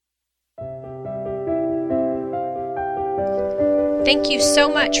Thank you so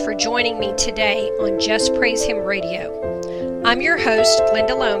much for joining me today on Just Praise Him Radio. I'm your host,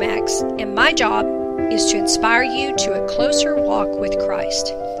 Glenda Lomax, and my job is to inspire you to a closer walk with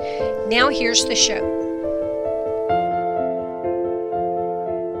Christ. Now here's the show.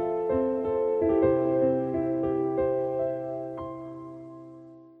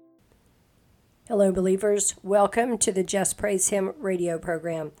 Hello, believers. Welcome to the Just Praise Him radio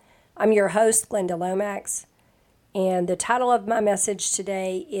program. I'm your host, Glenda Lomax, and the title of my message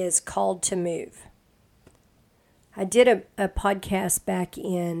today is Called to Move. I did a podcast back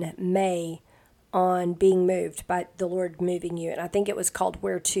in May on being moved by the Lord moving you, and I think it was called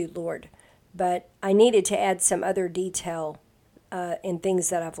Where To, Lord. But I needed to add some other detail and things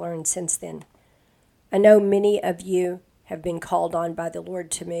that I've learned since then. I know many of you have been called on by the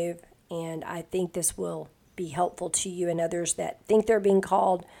Lord to move, and I think this will be helpful to you and others that think they're being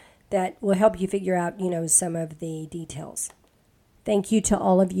called, that will help you figure out, some of the details. Thank you to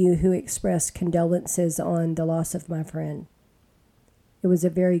all of you who expressed condolences on the loss of my friend. It was a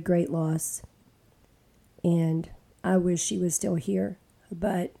very great loss, and I wish she was still here,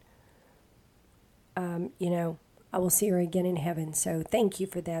 but, I will see her again in heaven. So thank you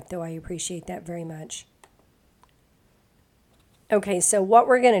for that, though. I appreciate that very much. Okay, so what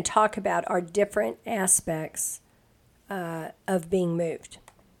we're going to talk about are different aspects of being moved.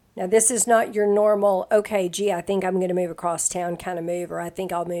 Now, this is not your normal, I think I'm going to move across town kind of move, or I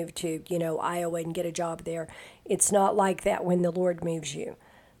think I'll move to, Iowa and get a job there. It's not like that when the Lord moves you.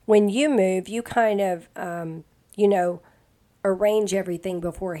 When you move, you kind of, arrange everything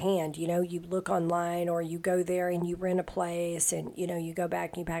beforehand. You look online, or you go there and you rent a place, and, you go back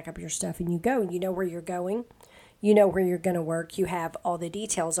and you pack up your stuff and you go, and you know where you're going. You know where you're going to work. You have all the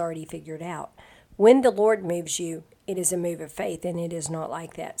details already figured out. When the Lord moves you, it is a move of faith, and it is not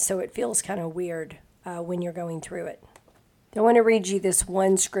like that. So it feels kind of weird when you're going through it. I want to read you this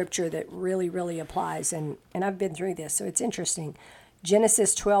one scripture that really, really applies, and I've been through this, so it's interesting.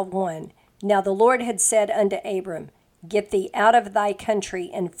 Genesis 12:1. Now the Lord had said unto Abram, Get thee out of thy country,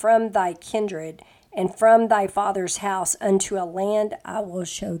 and from thy kindred, and from thy father's house, unto a land I will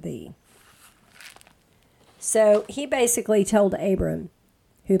show thee. So he basically told Abram,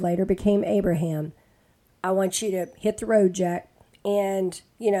 who later became Abraham, I want you to hit the road, Jack, and,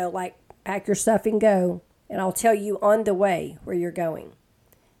 pack your stuff and go, and I'll tell you on the way where you're going.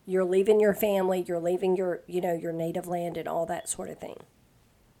 You're leaving your family, you're leaving your native land and all that sort of thing.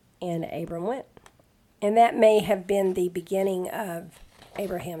 And Abram went. And that may have been the beginning of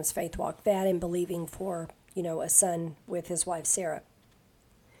Abraham's faith walk, that and believing for, a son with his wife Sarah.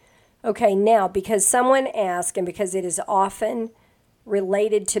 Okay, now, because someone asked, and because it is often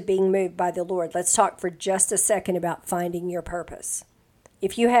related to being moved by the Lord, let's talk for just a second about finding your purpose.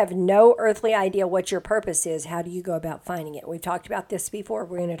 If you have no earthly idea what your purpose is, how do you go about finding it? We've talked about this before.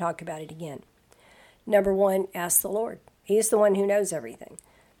 We're going to talk about it again. Number one, ask the Lord. He's the one who knows everything.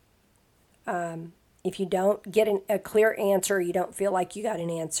 If you don't get a clear answer, you don't feel like you got an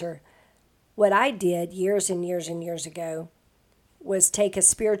answer, what I did years and years and years ago was take a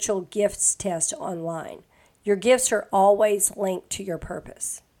spiritual gifts test online. Your gifts are always linked to your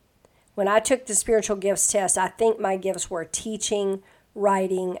purpose. When I took the spiritual gifts test, I think my gifts were teaching,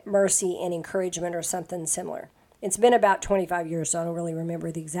 writing, mercy, and encouragement, or something similar. It's been about 25 years, so I don't really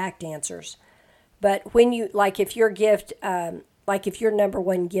remember the exact answers. But when you, if your gift, if your number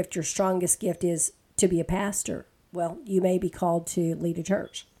one gift, your strongest gift is to be a pastor, well, you may be called to lead a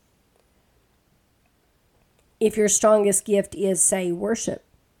church. If your strongest gift is, say, worship,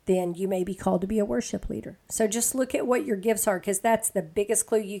 then you may be called to be a worship leader. So just look at what your gifts are, because that's the biggest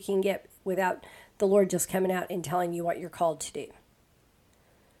clue you can get without the Lord just coming out and telling you what you're called to do.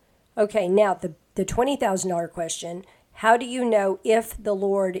 Okay, now the $20,000 question, how do you know if the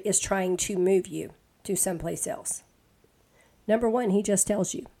Lord is trying to move you to someplace else? Number one, he just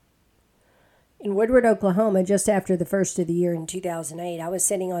tells you. In Woodward, Oklahoma, just after the first of the year in 2008, I was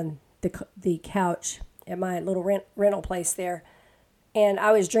sitting on the couch at my little rental place there, and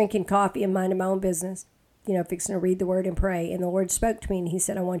I was drinking coffee and minding my own business, fixing to read the word and pray. And the Lord spoke to me, and he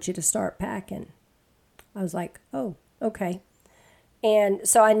said, I want you to start packing. I was like, oh, okay. And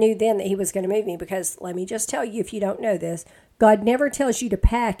so I knew then that he was going to move me, because let me just tell you, if you don't know this, God never tells you to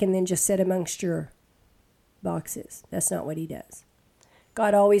pack and then just sit amongst your boxes. That's not what he does.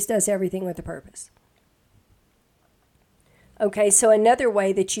 God always does everything with a purpose. Okay, so another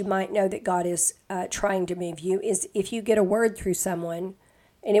way that you might know that God is trying to move you is if you get a word through someone,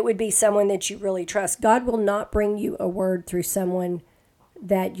 and it would be someone that you really trust. God will not bring you a word through someone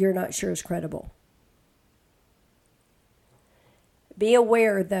that you're not sure is credible. Be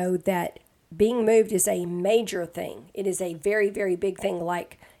aware, though, that being moved is a major thing. It is a very, very big thing.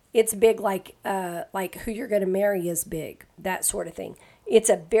 Like it's big, like who you're going to marry is big, that sort of thing. It's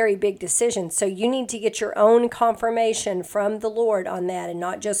a very big decision. So you need to get your own confirmation from the Lord on that and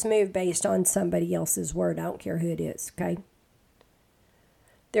not just move based on somebody else's word. I don't care who it is, okay?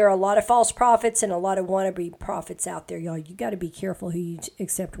 There are a lot of false prophets and a lot of wannabe prophets out there, y'all. You got to be careful who you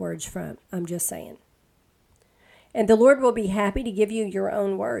accept words from. I'm just saying. And the Lord will be happy to give you your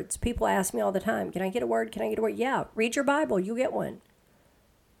own words. People ask me all the time, can I get a word? Can I get a word? Yeah, read your Bible. You get one.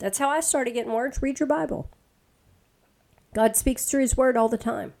 That's how I started getting words. Read your Bible. God speaks through his word all the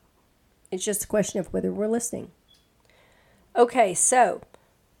time. It's just a question of whether we're listening. Okay, so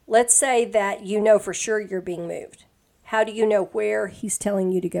let's say that you know for sure you're being moved. How do you know where he's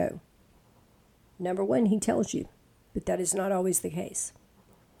telling you to go? Number one, he tells you, but that is not always the case.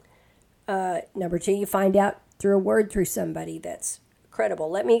 Number two, you find out through a word through somebody that's credible.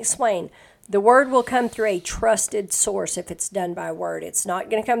 Let me explain. The word will come through a trusted source if it's done by word. It's not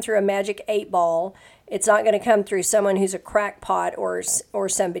going to come through a magic 8-ball. It's not going to come through someone who's a crackpot or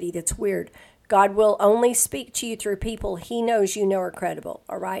somebody that's weird. God will only speak to you through people he knows you know are credible.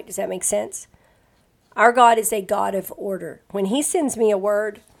 All right? Does that make sense? Our God is a God of order. When he sends me a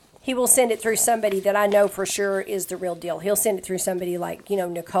word, he will send it through somebody that I know for sure is the real deal. He'll send it through somebody like,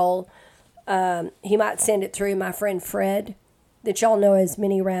 Nicole. He might send it through my friend Fred, that y'all know as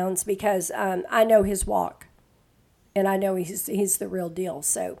Many Rounds, because I know his walk. And I know he's the real deal.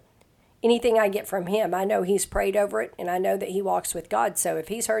 So anything I get from him, I know he's prayed over it, and I know that he walks with God. So if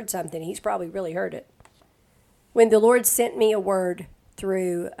he's heard something, he's probably really heard it. When the Lord sent me a word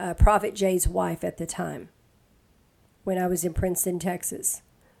through Prophet Jay's wife at the time, when I was in Princeton, Texas,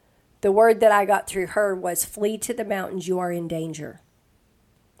 the word that I got through her was, flee to the mountains, you are in danger.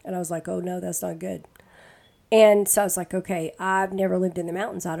 And I was like, oh no, that's not good. And so I was like, okay, I've never lived in the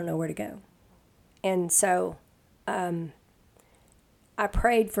mountains. I don't know where to go. And so I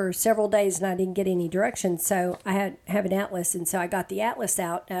prayed for several days and I didn't get any direction. So I have an atlas. And so I got the atlas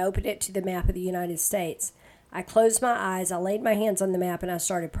out and I opened it to the map of the United States. I closed my eyes, I laid my hands on the map, and I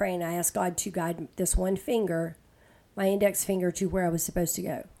started praying. I asked God to guide this one finger, my index finger, to where I was supposed to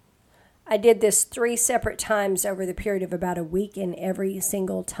go. I did this 3 separate times over the period of about a week, and every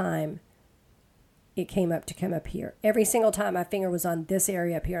single time it came up to come up here. Every single time my finger was on this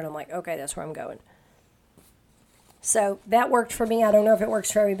area up here, and I'm like, okay, that's where I'm going. So that worked for me. I don't know if it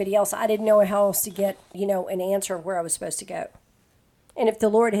works for everybody else. I didn't know how else to get, an answer of where I was supposed to go. And if the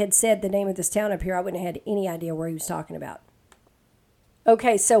Lord had said the name of this town up here, I wouldn't have had any idea where he was talking about.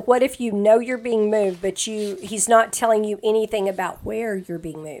 Okay, so what if you know you're being moved, but he's not telling you anything about where you're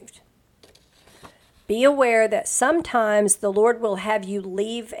being moved? Be aware that sometimes the Lord will have you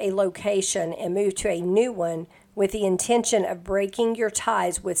leave a location and move to a new one with the intention of breaking your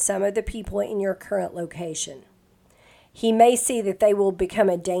ties with some of the people in your current location. He may see that they will become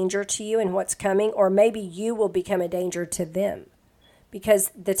a danger to you in what's coming, or maybe you will become a danger to them.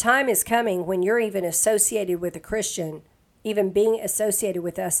 Because the time is coming when you're even associated with a Christian, even being associated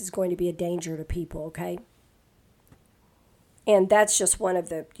with us is going to be a danger to people, okay? And that's just one of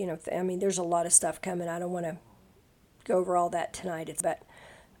the, there's a lot of stuff coming. I don't want to go over all that tonight. But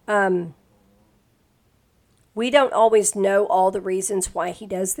we don't always know all the reasons why he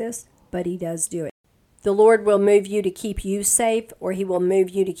does this, but he does do it. The Lord will move you to keep you safe, or he will move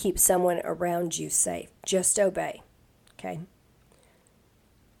you to keep someone around you safe. Just obey, okay?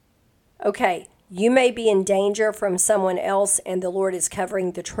 Okay, you may be in danger from someone else, and the Lord is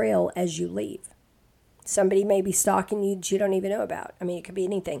covering the trail as you leave. Somebody may be stalking you that you don't even know about. I mean, it could be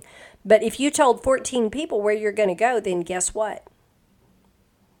anything. But if you told 14 people where you're going to go, then guess what?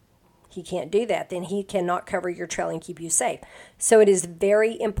 He can't do that. Then he cannot cover your trail and keep you safe. So it is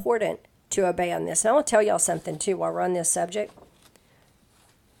very important to obey on this. And I want to tell y'all something, too, while we're on this subject.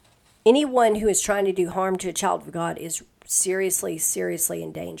 Anyone who is trying to do harm to a child of God is seriously, seriously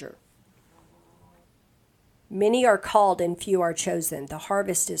in danger. Many are called and few are chosen. The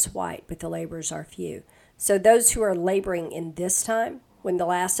harvest is white, but the laborers are few. So those who are laboring in this time, when the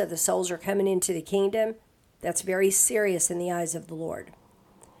last of the souls are coming into the kingdom, that's very serious in the eyes of the Lord.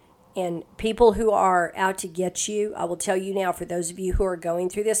 And people who are out to get you, I will tell you now, for those of you who are going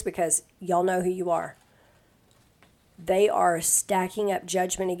through this, because y'all know who you are, they are stacking up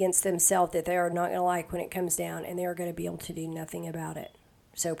judgment against themselves that they are not going to like when it comes down, and they are going to be able to do nothing about it.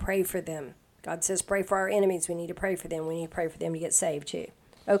 So pray for them. God says pray for our enemies. We need to pray for them. We need to pray for them to get saved too.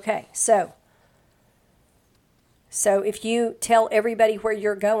 Okay, so if you tell everybody where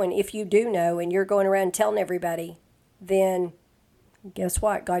you're going, if you do know and you're going around telling everybody, then guess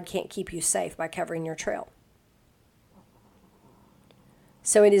what? God can't keep you safe by covering your trail.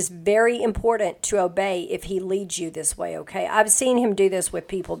 So it is very important to obey if he leads you this way, okay? I've seen him do this with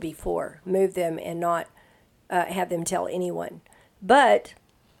people before, move them and not have them tell anyone. But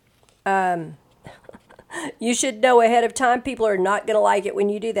you should know ahead of time. People are not going to like it when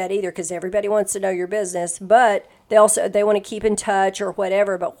you do that either, because everybody wants to know your business. But they want to keep in touch or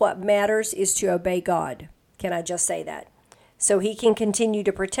whatever. But what matters is to obey God. Can I just say that? So he can continue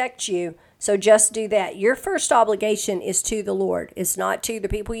to protect you. So just do that. Your first obligation is to the Lord. It's not to the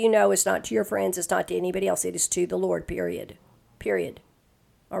people you know. It's not to your friends. It's not to anybody else. It is to the Lord, period. Period.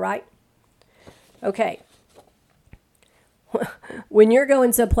 All right? Okay. When you're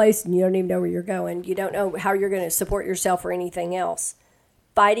going someplace and you don't even know where you're going, you don't know how you're going to support yourself or anything else,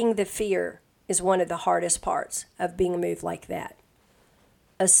 fighting the fear is one of the hardest parts of being moved like that,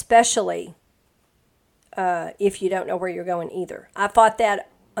 especially if you don't know where you're going either. I fought that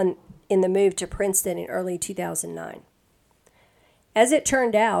in the move to Princeton in early 2009. As it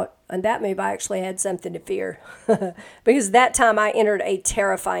turned out, on that move, I actually had something to fear because that time I entered a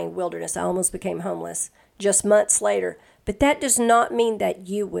terrifying wilderness. I almost became homeless just months later. But that does not mean that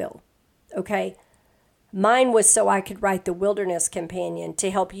you will, okay? Mine was so I could write the Wilderness Companion to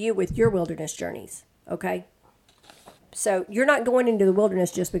help you with your wilderness journeys, okay? So you're not going into the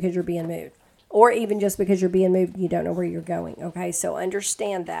wilderness just because you're being moved, or even just because you're being moved and you don't know where you're going, okay? So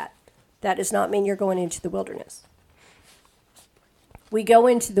understand that. That does not mean you're going into the wilderness. We go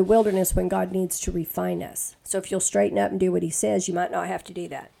into the wilderness when God needs to refine us. So if you'll straighten up and do what he says, you might not have to do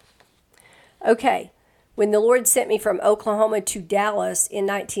that. Okay. When the Lord sent me from Oklahoma to Dallas in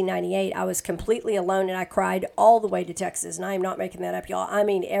 1998, I was completely alone and I cried all the way to Texas. And I am not making that up, y'all. I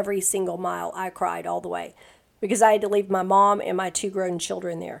mean, every single mile I cried all the way because I had to leave my mom and my 2 grown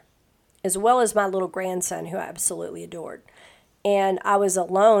children there, as well as my little grandson, who I absolutely adored. And I was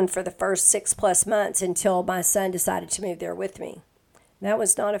alone for the first 6+ months until my son decided to move there with me. That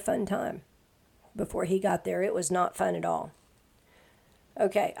was not a fun time. Before he got there, it was not fun at all.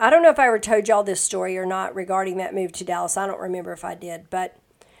 Okay, I don't know if I ever told y'all this story or not regarding that move to Dallas. I don't remember if I did, but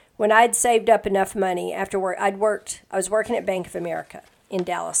when I'd saved up enough money after work, I was working at Bank of America in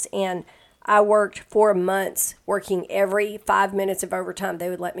Dallas, and I worked for months, working every 5 minutes of overtime they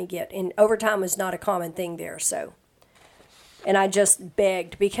would let me get. And overtime was not a common thing there, so. And I just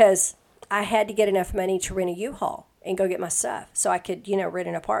begged because I had to get enough money to rent a U-Haul and go get my stuff so I could, rent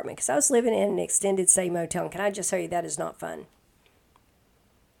an apartment, because I was living in an extended stay motel. And can I just tell you, that is not fun.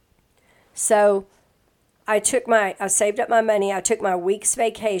 So I saved up my money. I took my week's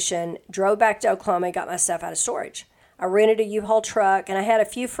vacation, drove back to Oklahoma, and got my stuff out of storage. I rented a U-Haul truck, and I had a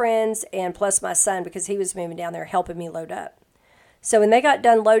few friends and plus my son, because he was moving down there helping me load up. So when they got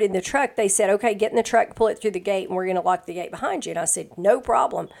done loading the truck, they said, okay, get in the truck, pull it through the gate, and we're going to lock the gate behind you. And I said, no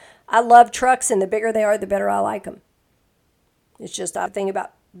problem. I love trucks, and the bigger they are, the better I like them. It's just a thing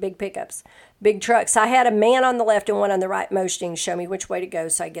about big pickups, big trucks. I had a man on the left and one on the right motioning to show me which way to go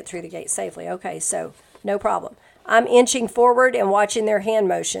so I get through the gate safely. Okay, so no problem. I'm inching forward and watching their hand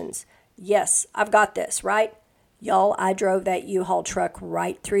motions. Yes, I've got this, right? Y'all, I drove that U-Haul truck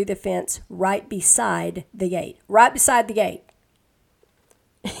right through the fence, right beside the gate. Right beside the gate.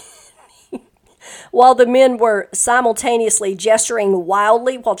 While the men were simultaneously gesturing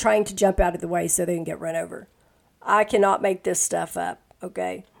wildly while trying to jump out of the way so they didn't get run over. I cannot make this stuff up.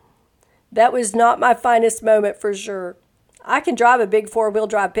 Okay, that was not my finest moment for sure. I can drive a big 4-wheel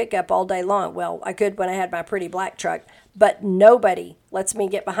drive pickup all day long. Well, I could when I had my pretty black truck, but nobody lets me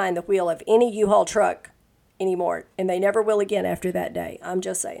get behind the wheel of any U-Haul truck anymore, and they never will again after that day. I'm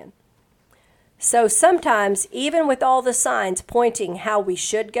just saying. So sometimes, even with all the signs pointing how we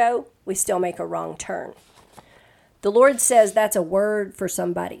should go, we still make a wrong turn. The Lord says that's a word for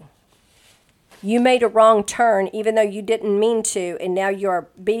somebody. You made a wrong turn even though you didn't mean to, and now you are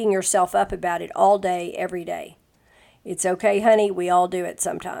beating yourself up about it all day, every day. It's okay, honey. We all do it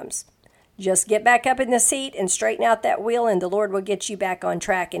sometimes. Just get back up in the seat and straighten out that wheel, and the Lord will get you back on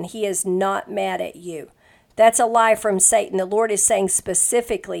track, and he is not mad at you. That's a lie from Satan. The Lord is saying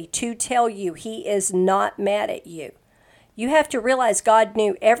specifically to tell you he is not mad at you. You have to realize God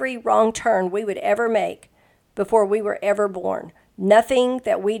knew every wrong turn we would ever make before we were ever born. Nothing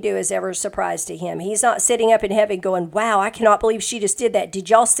that we do is ever a surprise to him. He's not sitting up in heaven going, wow, I cannot believe she just did that. Did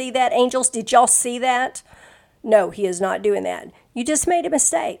y'all see that, angels? Did y'all see that? No, he is not doing that. You just made a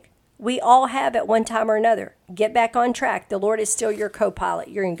mistake. We all have at one time or another. Get back on track. The Lord is still your co-pilot.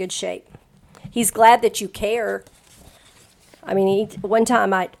 You're in good shape. He's glad that you care. I mean, one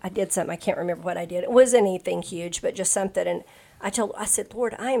time I did something. I can't remember what I did. It wasn't anything huge, but just something. And I said,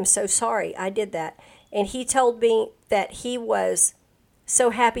 Lord, I am so sorry I did that. And he told me that he was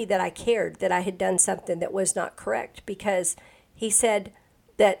so happy that I cared, that I had done something that was not correct, because he said,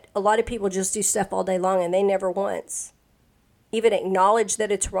 that a lot of people just do stuff all day long and they never once even acknowledge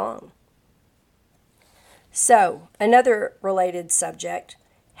that it's wrong. So, another related subject,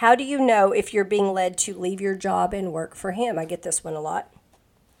 how do you know if you're being led to leave your job and work for him? I get this one a lot.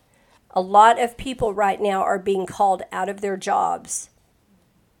 A lot of people right now are being called out of their jobs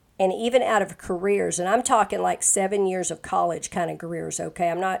and even out of careers. And I'm talking like 7 years of college kind of careers, okay?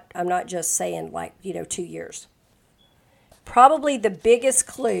 I'm not just saying like, 2 years. Probably the biggest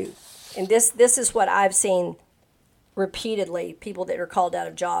clue, and this is what I've seen repeatedly, people that are called out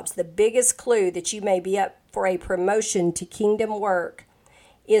of jobs, the biggest clue that you may be up for a promotion to kingdom work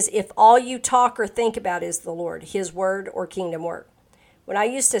is if all you talk or think about is the Lord, his word, or kingdom work. When I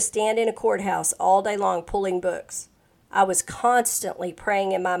used to stand in a courthouse all day long pulling books, I was constantly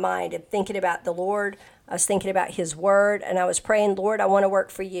praying in my mind and thinking about the Lord. I was thinking about his word, and I was praying, Lord, I want to work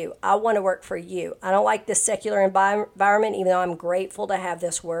for you. I want to work for you. I don't like this secular environment, even though I'm grateful to have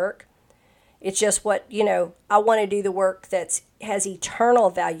this work. It's just what, I want to do the work that has eternal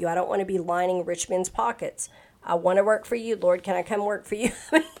value. I don't want to be lining rich men's pockets. I want to work for you, Lord. Can I come work for you?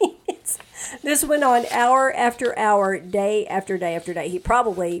 This went on hour after hour, day after day after day. He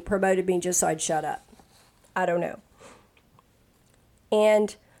probably promoted me just so I'd shut up. I don't know.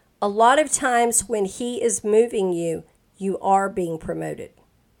 And a lot of times when he is moving you, you are being promoted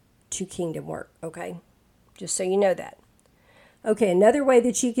to kingdom work, okay? Just so you know that. Okay, another way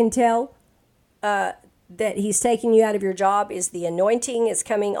that you can tell that he's taking you out of your job is the anointing is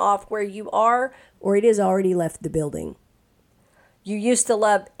coming off where you are, or it has already left the building. You used to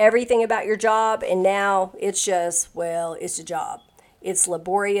love everything about your job, and now it's just, it's a job. It's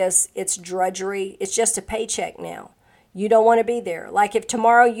laborious, it's drudgery, it's just a paycheck now. You don't want to be there. Like if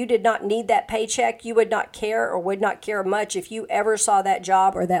tomorrow you did not need that paycheck, you would not care or would not care much if you ever saw that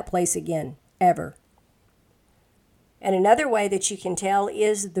job or that place again, ever. And another way that you can tell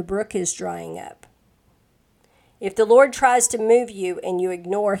is the brook is drying up. If the Lord tries to move you and you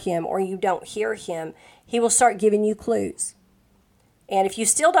ignore him or you don't hear him, he will start giving you clues. And if you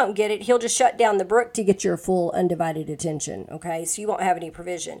still don't get it, he'll just shut down the brook to get your full undivided attention, okay? So you won't have any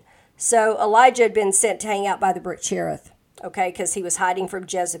provision. So Elijah had been sent to hang out by the brook Cherith, okay, because he was hiding from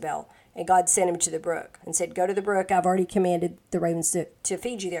Jezebel. And God sent him to the brook and said, go to the brook. I've already commanded the ravens to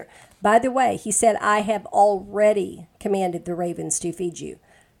feed you there. By the way, he said, I have already commanded the ravens to feed you.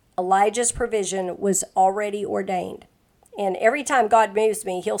 Elijah's provision was already ordained. And every time God moves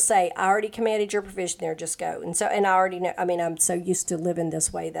me, he'll say, I already commanded your provision there, just go. And I already know, I'm so used to living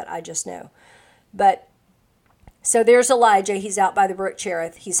this way that I just know. But so there's Elijah. He's out by the brook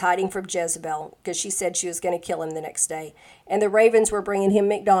Cherith. He's hiding from Jezebel because she said she was going to kill him the next day. And the ravens were bringing him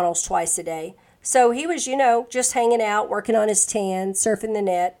McDonald's twice a day. So he was, just hanging out, working on his tan, surfing the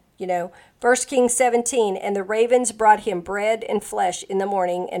net, 1 Kings 17, and the ravens brought him bread and flesh in the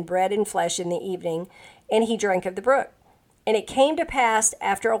morning and bread and flesh in the evening, and he drank of the brook. And it came to pass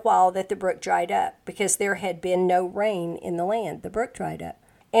after a while that the brook dried up, because there had been no rain in the land. The brook dried up.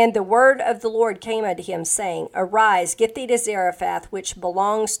 And the word of the Lord came unto him, saying, Arise, get thee to Zarephath, which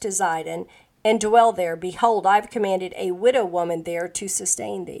belongs to Zidon, and dwell there. Behold, I have commanded a widow woman there to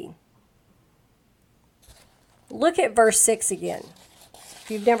sustain thee. Look at verse 6 again. If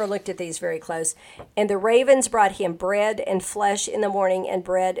you've never looked at these very close. And the ravens brought him bread and flesh in the morning, and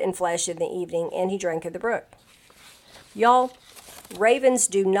bread and flesh in the evening, and he drank of the brook. Y'all, ravens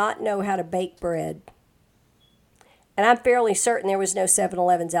do not know how to bake bread. And I'm fairly certain there was no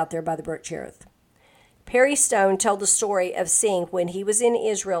 7-Elevens out there by the brook Cherith. Perry Stone told the story of seeing, when he was in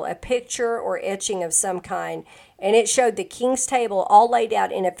Israel, a picture or etching of some kind, and it showed the king's table all laid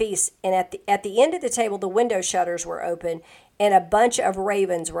out in a feast, and at the end of the table the window shutters were open, and a bunch of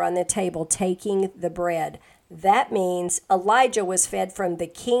ravens were on the table taking the bread. That means Elijah was fed from the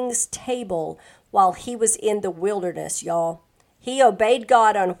king's table while he was in the wilderness, y'all. He obeyed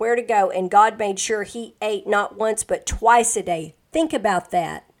God on where to go, and God made sure he ate not once but twice a day. Think about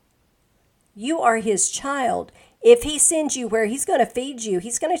that. You are his child. If he sends you where he's going to feed you,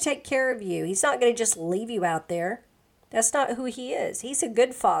 he's going to take care of you. He's not going to just leave you out there. That's not who he is. He's a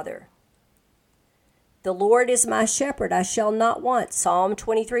good father. The Lord is my shepherd, I shall not want. Psalm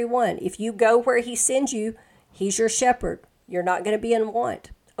 23:1. If you go where he sends you, he's your shepherd. You're not going to be in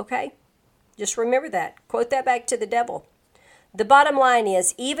want. Okay? Just remember that. Quote that back to the devil. The bottom line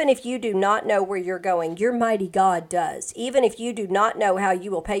is, even if you do not know where you're going, your mighty God does. Even if you do not know how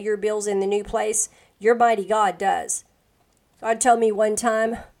you will pay your bills in the new place, your mighty God does. God told me one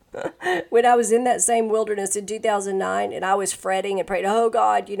time when I was in that same wilderness in 2009, and I was fretting and prayed, oh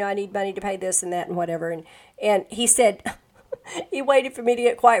God, I need money to pay this and that and whatever. And he said, he waited for me to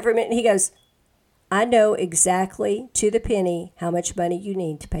get quiet for a minute, and he goes, I know exactly to the penny how much money you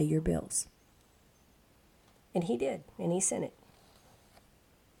need to pay your bills. And he did, and he sent it.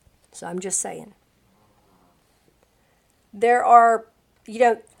 So I'm just saying. There are,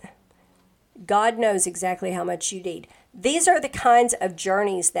 God knows exactly how much you need. These are the kinds of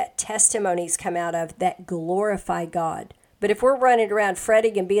journeys that testimonies come out of that glorify God. But if we're running around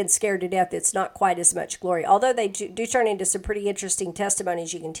fretting and being scared to death, it's not quite as much glory. Although they do turn into some pretty interesting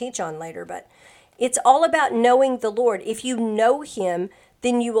testimonies you can teach on later. But it's all about knowing the Lord. If you know him,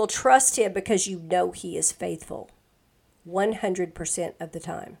 then you will trust him because you know he is faithful 100% of the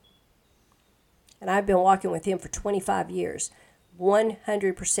time. And I've been walking with him for 25 years.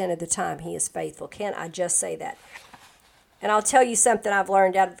 100% of the time he is faithful. Can't I just say that? And I'll tell you something I've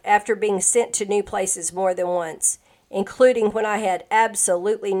learned after being sent to new places more than once, including when I had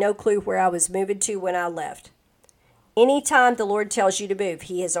absolutely no clue where I was moving to when I left. Anytime the Lord tells you to move,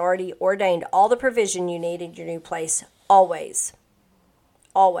 he has already ordained all the provision you need in your new place. Always.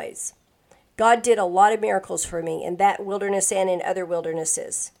 Always. God did a lot of miracles for me in that wilderness and in other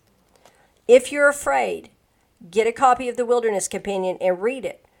wildernesses. If you're afraid, get a copy of the Wilderness Companion and read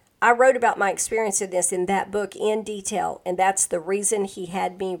it. I wrote about my experience in this in that book in detail, and that's the reason he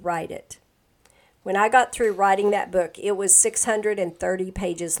had me write it. When I got through writing that book, it was 630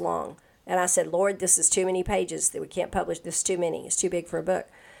 pages long. And I said, Lord, this is too many pages that we can't publish. This is too many. It's too big for a book.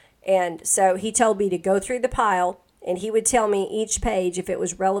 And so he told me to go through the pile, and he would tell me each page if it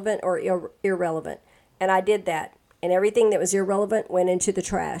was relevant or irrelevant. And I did that. And everything that was irrelevant went into the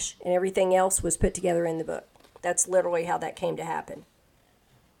trash, and everything else was put together in the book. That's literally how that came to happen.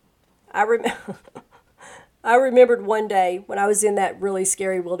 I remembered one day when I was in that really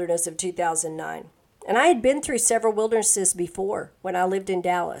scary wilderness of 2009. And I had been through several wildernesses before when I lived in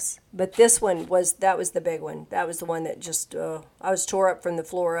Dallas. But this one was the big one. That was the one that just, I was tore up from the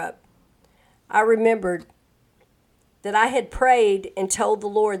floor up. I remembered that I had prayed and told the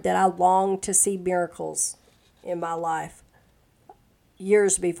Lord that I longed to see miracles in my life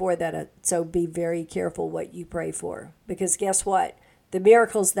years before that. So be very careful what you pray for. Because guess what? The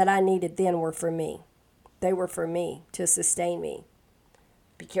miracles that I needed then were for me. They were for me to sustain me.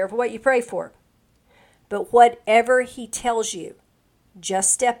 Be careful what you pray for. But whatever he tells you,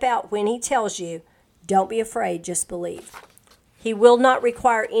 just step out when he tells you. Don't be afraid, just believe. He will not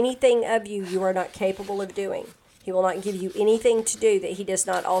require anything of you you are not capable of doing. He will not give you anything to do that he does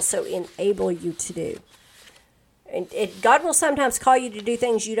not also enable you to do. And God will sometimes call you to do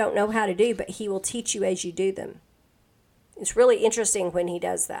things you don't know how to do, but he will teach you as you do them. It's really interesting when he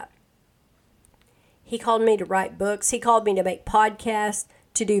does that. He called me to write books. He called me to make podcasts,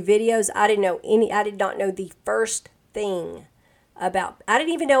 to do videos. I did not know the first thing about. I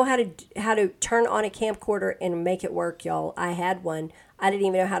didn't even know how to turn on a camcorder and make it work, y'all. I had one. I didn't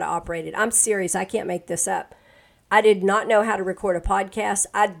even know how to operate it. I'm serious. I can't make this up. I did not know how to record a podcast.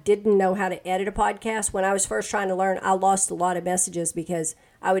 I didn't know how to edit a podcast. When I was first trying to learn, I lost a lot of messages because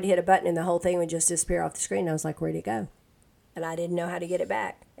I would hit a button and the whole thing would just disappear off the screen. I was like, where'd it go? And I didn't know how to get it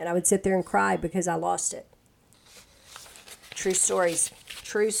back. And I would sit there and cry because I lost it. True stories.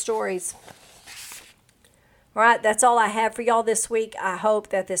 True stories. All right, that's all I have for y'all this week. I hope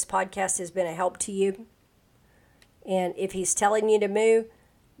that this podcast has been a help to you. And if he's telling you to move,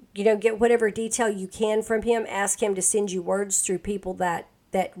 get whatever detail you can from him. Ask him to send you words through people that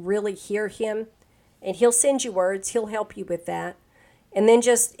really hear him. And he'll send you words. He'll help you with that. And then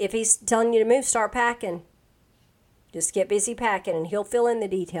just, if he's telling you to move, start packing. Just get busy packing and he'll fill in the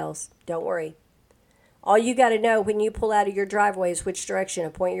details. Don't worry. All you got to know when you pull out of your driveway is which direction to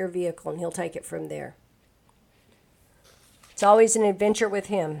point your vehicle and he'll take it from there. It's always an adventure with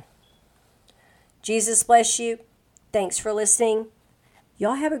him. Jesus bless you. Thanks for listening.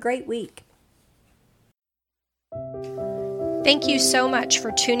 Y'all have a great week. Thank you so much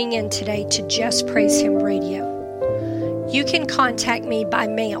for tuning in today to Just Praise Him Radio. You can contact me by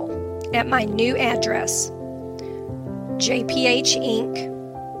mail at my new address, JPH Inc.,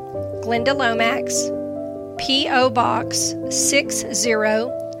 Glenda Lomax, P.O. Box 60,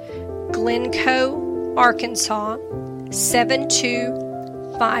 Glencoe, Arkansas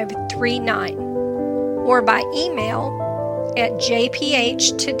 72539, or by email at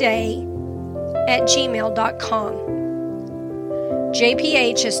jphtoday@gmail.com.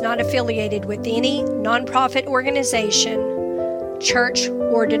 JPH is not affiliated with any nonprofit organization, church,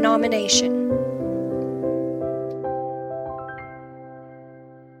 or denomination.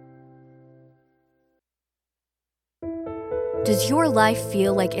 Does your life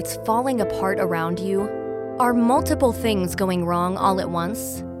feel like it's falling apart around you? Are multiple things going wrong all at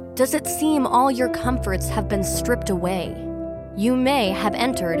once? Does it seem all your comforts have been stripped away? You may have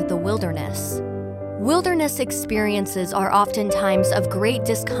entered the wilderness. Wilderness experiences are often times of great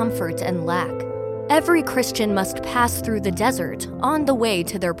discomfort and lack. Every Christian must pass through the desert on the way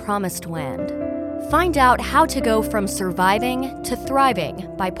to their promised land. Find out how to go from surviving to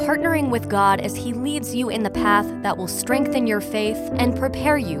thriving by partnering with God as He leads you in the path that will strengthen your faith and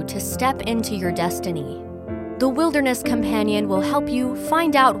prepare you to step into your destiny. The Wilderness Companion will help you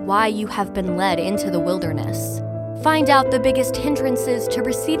find out why you have been led into the wilderness. Find out the biggest hindrances to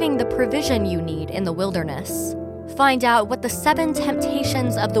receiving the provision you need in the wilderness. Find out what the 7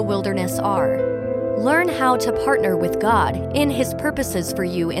 temptations of the wilderness are. Learn how to partner with God in His purposes for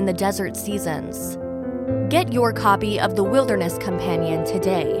you in the desert seasons. Get your copy of The Wilderness Companion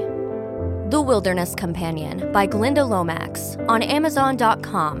today. The Wilderness Companion by Glenda Lomax on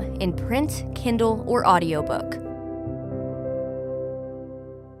Amazon.com in print, Kindle, or audiobook.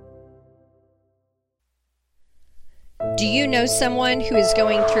 Do you know someone who is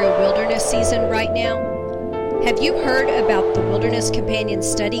going through a wilderness season right now? Have you heard about the Wilderness Companion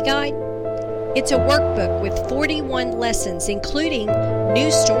Study Guide? It's a workbook with 41 lessons, including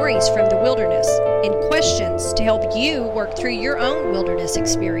new stories from the wilderness and questions to help you work through your own wilderness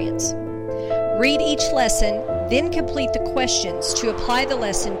experience. Read each lesson, then complete the questions to apply the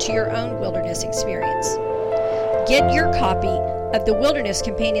lesson to your own wilderness experience. Get your copy of the Wilderness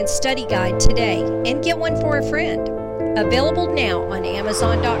Companion Study Guide today and get one for a friend. Available now on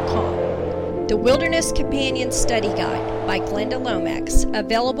Amazon.com. The Wilderness Companion Study Guide by Glenda Lomax,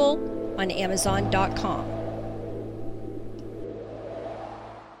 available on Amazon.com.